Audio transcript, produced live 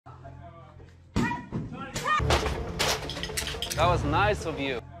That was nice of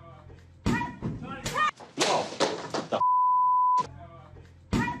you.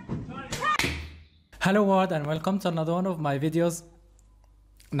 Hello world and welcome to another one of my videos.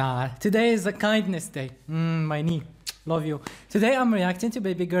 Today is a kindness day. My knee. Love you. Today I'm reacting to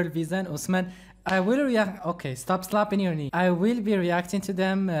baby girl Visa and Usman. I will react. Okay, stop slapping your knee. I will be reacting to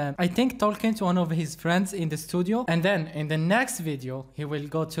them. I think talking to one of his friends in the studio, and then in the next video he will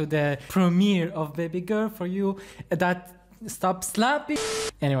go to the premiere of Baby Girl for you. That stop slapping.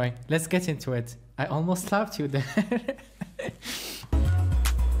 Anyway, let's get into it. I almost slapped you there.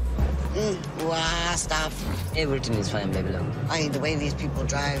 Wow, stop. Everything is fine, baby love. The way these people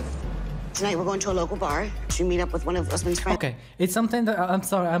drive. Tonight we're going to a local bar to meet up with one of Usman's friends. Okay, it's something that I'm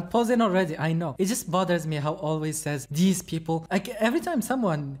sorry, I'm pausing already. I know. It just bothers me how always says these people. Like every time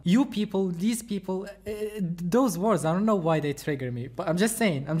someone, you people, these people, those words, I don't know why they trigger me. But I'm just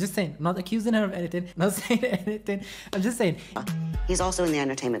saying. I'm not accusing her of anything, not saying anything. I'm just saying. He's also in the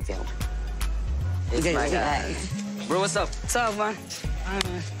entertainment field. It's my guy. Bro, what's up? What's up, man?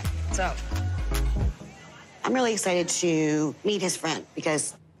 What's up? I'm really excited to meet his friend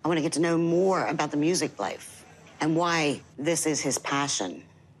because I want to get to know more about the music life and why this is his passion.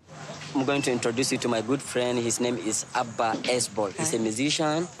 I'm going to introduce you to my good friend. His name is Abba S-Boy. Okay. He's a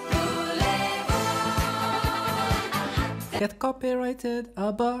musician. Get copyrighted,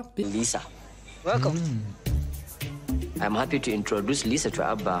 Abba. Lisa. Welcome. I'm happy to introduce Lisa to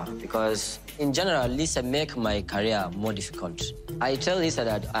Abba because, in general, Lisa make my career more difficult. I tell Lisa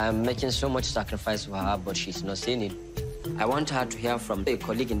that I'm making so much sacrifice for her, but she's not seeing it. I want her to hear from a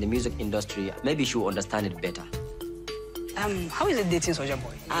colleague in the music industry. Maybe she will understand it better. How is it dating Soulja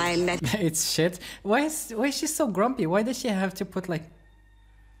Boy? I met... It's shit. Why is she so grumpy? Why does she have to put like...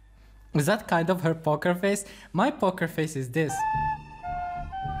 Is that kind of her poker face? My poker face is this.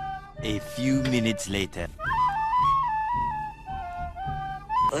 A few minutes later.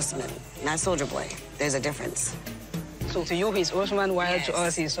 Usman, not Soulja Boy. There's a difference. So to you he's Usman, while Yes. to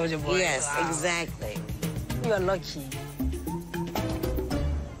us he's Soulja Boy. Yes, Wow. exactly. You are lucky.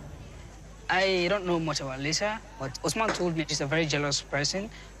 I don't know much about Lisa, but Usman told me she's a very jealous person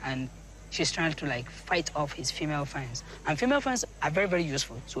and she's trying to like fight off his female fans. And female fans are very, very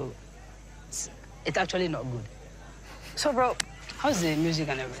useful, so it's actually not good. So bro, how's the music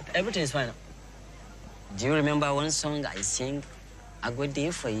and everything? Everything is fine. Do you remember one song I sing? A good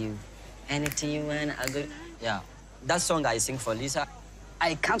day for you. Anything you want, a good... Yeah, that song I sing for Lisa.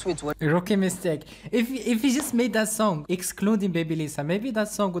 I can't wait to watch. Rookie mistake. If he just made that song excluding Baby Lisa, maybe that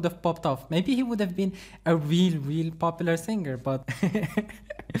song would have popped off. Maybe he would have been a real popular singer, but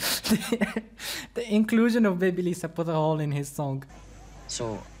the inclusion of Baby Lisa put a hole in his song.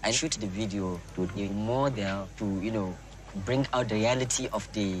 So I shoot the video to be more there to, you know, bring out the reality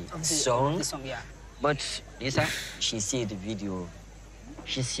of the song. The song, yeah. But Lisa, she see the video.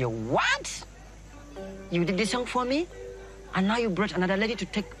 She say, what? You did this song for me? And now you brought another lady to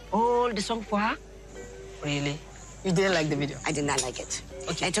take all the song for her? Really? You didn't like the video? I did not like it.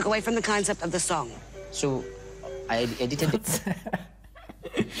 Okay. I took away from the concept of the song. So I edited it.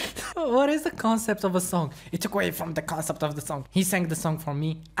 What is the concept of a song? It took away from the concept of the song. He sang the song for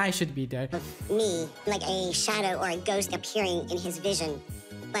me. I should be there. Me, like a shadow or a ghost appearing in his vision.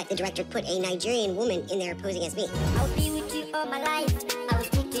 But the director put a Nigerian woman in there posing as me. I'll be with you all my life. I will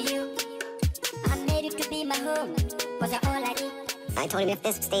stick to you. I made it to be my home. Was that all I did? I told him if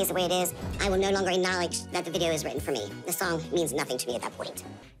this stays the way it is, I will no longer acknowledge that the video is written for me. The song means nothing to me at that point.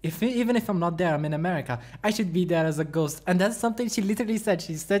 Even if I'm not there, I'm in America, I should be there as a ghost. And that's something she literally said.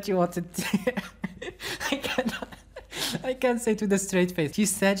 She said she wanted to... I can't say to the straight face. She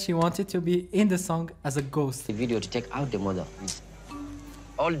said she wanted to be in the song as a ghost. The video to take out the mother.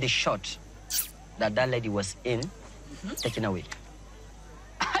 All the shots that lady was in, taken away.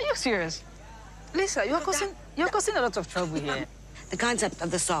 Are you serious? Lisa, you're causing a lot of trouble here. The concept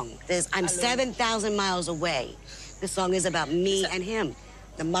of the song is I'm 7,000 miles away. The song is about me and him.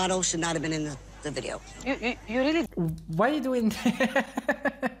 The model should not have been in the video. You really... Why are you doing...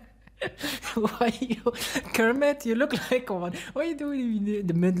 Why you... Kermit, you look like one. Why are you doing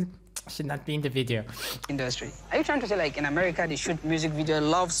the middle... Should not be in the video. Industry. Are you trying to say like in America they shoot music video,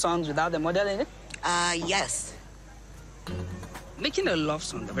 love songs without the model in it? Yes. Making a love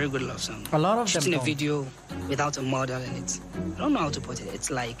song, a very good love song. A lot of them shooting a don't. video without a model in it. I don't know how to put it. It's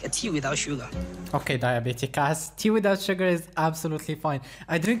like a tea without sugar. Okay, diabetic ass. Tea without sugar is absolutely fine.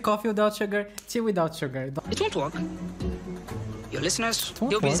 I drink coffee without sugar, tea without sugar. It won't work. Your listeners,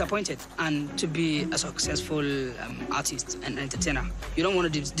 they'll be disappointed. And to be a successful artist and entertainer, you don't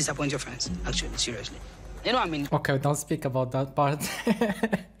want to disappoint your fans, actually, seriously. You know what I mean? Okay, don't speak about that part.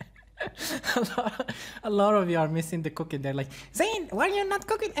 A lot of you are missing the cooking. They're like, Zain, why are you not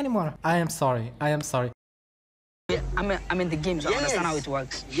cooking anymore? I am sorry. I am sorry. Yeah, I'm in the game, so I understand how it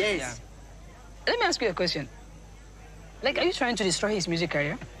works. Yes. Yeah. Let me ask you a question. Like, are you trying to destroy his music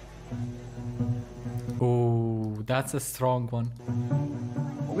career? Oh, that's a strong one.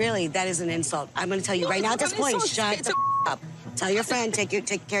 Really, that is an insult. I'm going to tell you right now at this point, shut the up. Tell your friend, take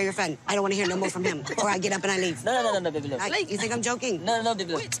care of your friend. I don't want to hear no more from him, or I get up and I leave. No, baby love. You think I'm joking? No,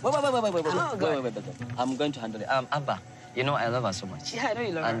 baby love. Wait. I'm going to handle it. Abba, you know I love her so much. Yeah, I know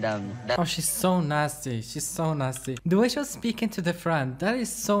you love her. And Oh, she's so nasty. She's so nasty. The way she was speaking to the friend, that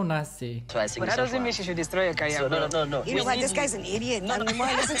is so nasty. so I sing But that so doesn't far. mean she should destroy your career. So, bro. no. You know what? This guy's an idiot. No, no more.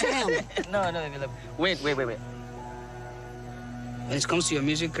 Listen to him. No, baby love. Wait. When it comes to your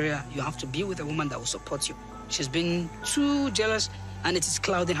music career, you have to be with a woman that will support you. She's been too jealous, and it is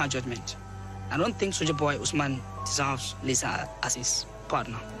clouding her judgment. I don't think Soulja Boy Usman deserves Lisa as his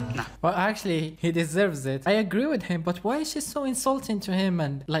partner. Nah. Well, actually, he deserves it. I agree with him, but why is she so insulting to him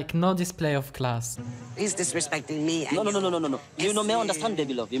and like no display of class? He's disrespecting me. And No. You may understand,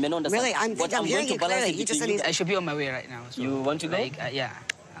 baby love. You may not understand. Really, I'm But hearing going to you balance clearly. it You just said between he's... I should be on my way right now. So, You want to go? Yeah.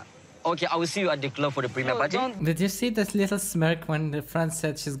 Okay, I will see you at the club for the premiere party. Did you see that little smirk when the friend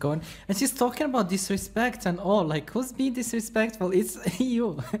said she's going? And she's talking about disrespect and all. Like, who's being disrespectful? It's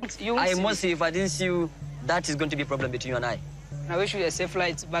you. I must say, if I didn't see you, that is going to be a problem between you and I. I wish you a safe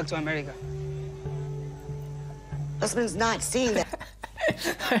flight back to America. Husband's not seeing that.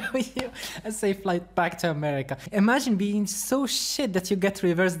 A safe flight back to America. Imagine being so shit that you get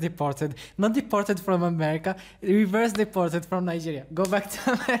reverse deported. Not deported from America, reverse deported from Nigeria. Go back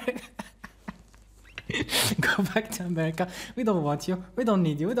to America. Go back to America. We don't want you. We don't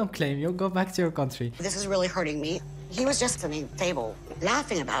need you. We don't claim you. Go back to your country. This is really hurting me. He was just sitting at the table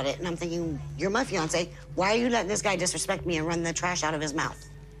laughing about it, and I'm thinking, you're my fiance. Why are you letting this guy disrespect me and run the trash out of his mouth?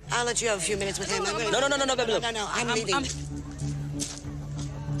 I'll let you have a few minutes with him. No, baby love. No, I'm leaving.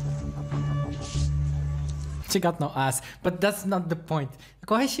 She got no ass, but that's not the point.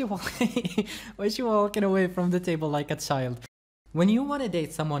 Why is she walking? Why is she walking away from the table like a child? When you want to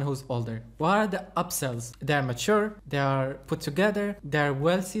date someone who's older, what are the upsells? They're mature, they are put together, they're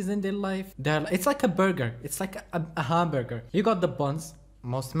well seasoned in life. It's like a burger. It's like a hamburger. You got the buns.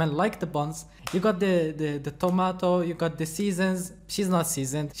 Most men like the buns. You got the tomato, you got the seasons. She's not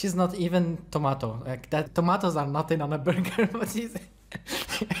seasoned. She's not even tomato. Like that, tomatoes are nothing on a burger, but she's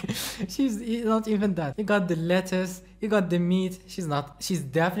not even that. You got the lettuce, you got the meat. She's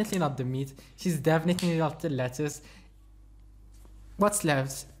definitely not the meat. She's definitely not the lettuce. What's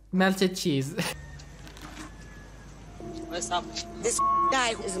left? Melted cheese. What's up? This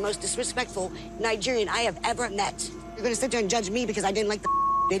guy is the most disrespectful Nigerian I have ever met. You're gonna sit there and judge me because I didn't like the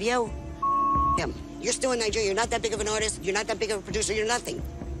video? Him. You're still in Nigeria. You're not that big of an artist. You're not that big of a producer. You're nothing.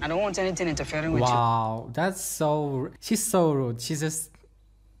 I don't want anything interfering with Wow, that's so... She's so rude. She's just...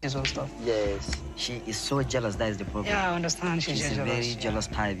 This whole stuff. Yes, she is so jealous. That is the problem. Yeah, I understand. She's a very jealous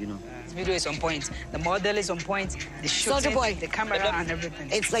type, you know. This video is on point. The model is on point. The shooting, Soulja Boy. the camera, and everything.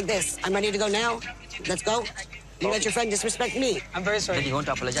 It's like this. I'm ready to go now. Let's go. You let your friend disrespect me. I'm very sorry. Then you want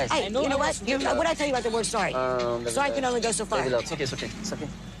to apologize? Hey, you know what? What I tell you about the word sorry? Sorry can only go so far. Baby love, it's okay.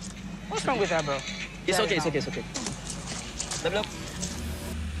 What's wrong with that, bro? It's okay. Baby love.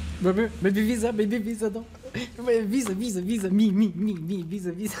 Baby visa, don't. Visa, me,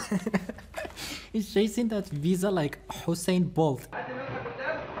 visa. He's chasing that visa like Usain Bolt.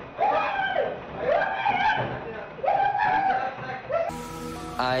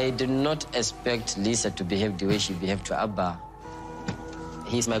 I did not expect Lisa to behave the way she behaved to Abba.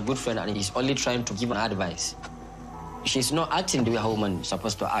 He's my good friend and he's only trying to give an advice. She's not acting the way a woman is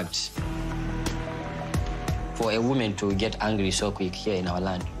supposed to act. For a woman to get angry so quick here in our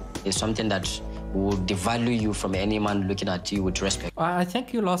land is something that would devalue you from any man looking at you with respect. I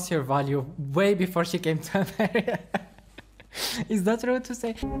think you lost your value way before she came to America. Is that true to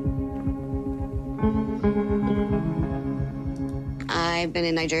say? I've been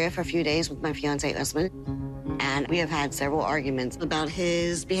in Nigeria for a few days with my fiancé, Usman, and we have had several arguments about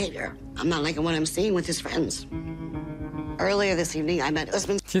his behavior. I'm not liking what I'm seeing with his friends. Earlier this evening, I met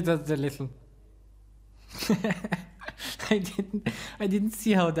Usman. She does the little. I didn't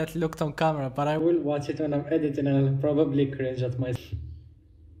see how that looked on camera, but I will watch it when I'm editing and I'll probably cringe at myself.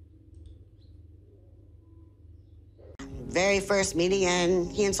 Very first meeting,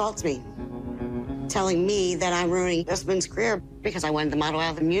 and he insults me, telling me that I'm ruining Usman's career because I wanted to model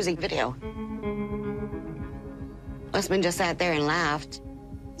out the music video. Usman just sat there and laughed.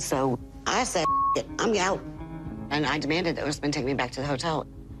 So I said, I'm out. And I demanded that Usman take me back to the hotel.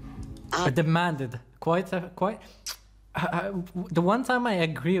 I demanded. The one time I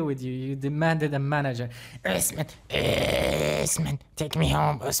agree with you, you demanded a manager. Usman, Usman, take me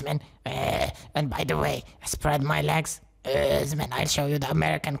home, Usman. And by the way, spread my legs. Usman, I'll show you the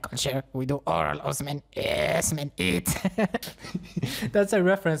American culture. We do oral, Usman. Usman, eat. That's a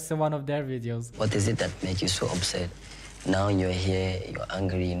reference to one of their videos. What is it that makes you so upset? Now you're here, you're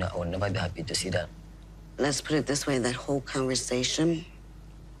angry, you know, I will never be happy to see that. Let's put it this way, that whole conversation,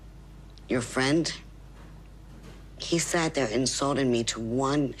 your friend, he sat there insulting me to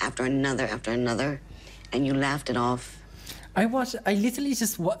one after another, and you laughed it off. I literally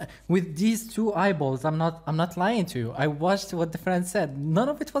just, with these two eyeballs, I'm not lying to you. I watched what the friend said. None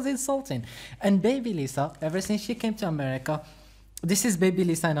of it was insulting. And baby Lisa, ever since she came to America, this is baby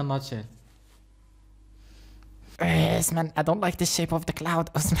Lisa in a nutshell. Usman, I don't like the shape of the cloud,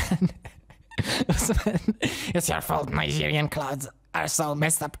 Usman. Usman, it's your fault. Nigerian clouds are so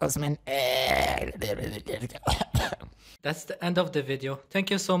messed up, Usman. That's the end of the video. Thank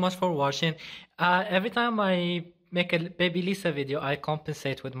you so much for watching. Every time I make a baby Lisa video, I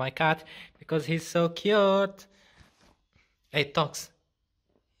compensate with my cat because he's so cute. Hey, Tox,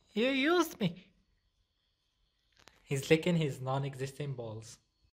 you used me. He's licking his non-existent balls.